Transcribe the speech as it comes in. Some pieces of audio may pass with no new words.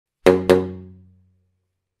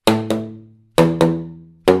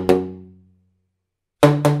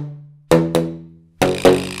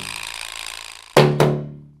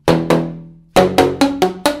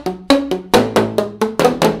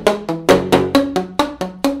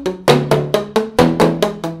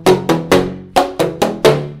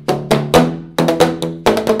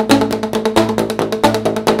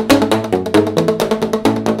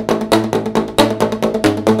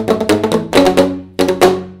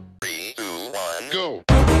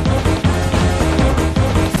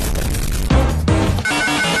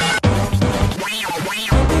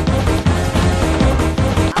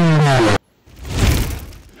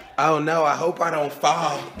Oh no, I hope I don't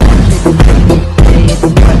fall.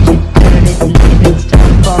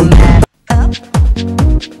 Up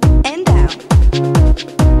and down.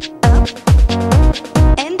 Up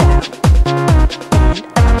and down. And up and down.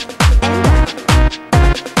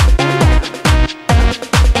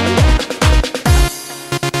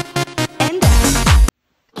 And down.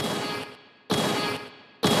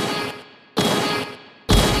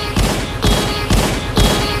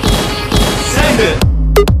 Send it!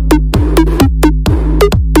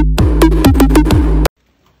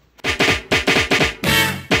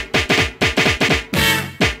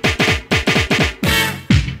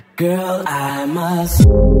 Girl, I must.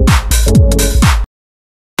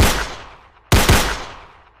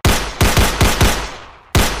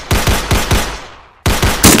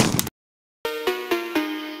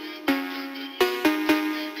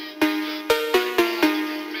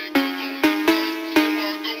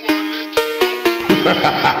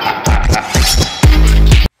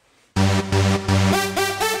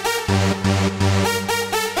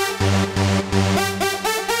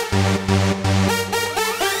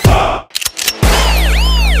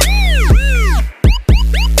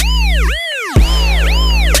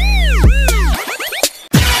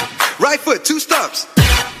 Right foot, 2 stumps.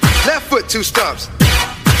 Left foot, 2 stumps.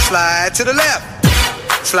 Slide to the left.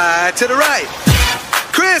 Slide to the right.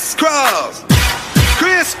 Crisscross.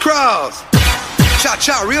 Crisscross.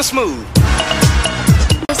 Cha-cha, real smooth.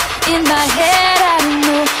 In my head, I don't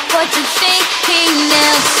know what to think. He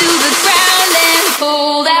knelt to the ground and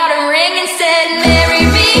pulled out a ring and said, "Marry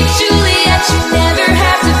me, Juliet, you never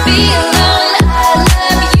have to be alone. I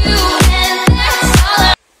love you, and that's all I..."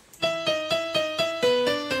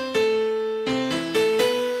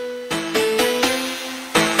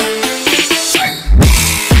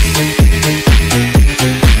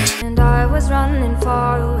 And I was running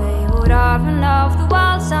far away. Would I run off the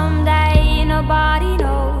wall someday? Nobody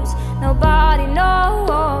knows, nobody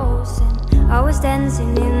knows. And I was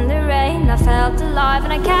dancing in the rain. I felt alive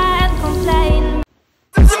and I can't complain.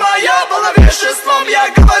 Ты моя была веществом, я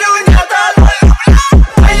говорю нет,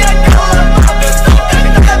 а я голова,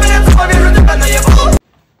 когда перед тобой вижу тебя наяву.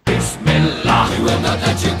 Bismillah, we will not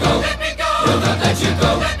let you go. We'll not let you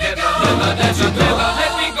go. We'll not let you go.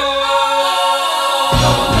 Let me go.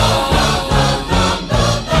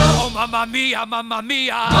 Oh, mamma mia, mamma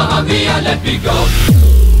mia. Mamma mia, let me go.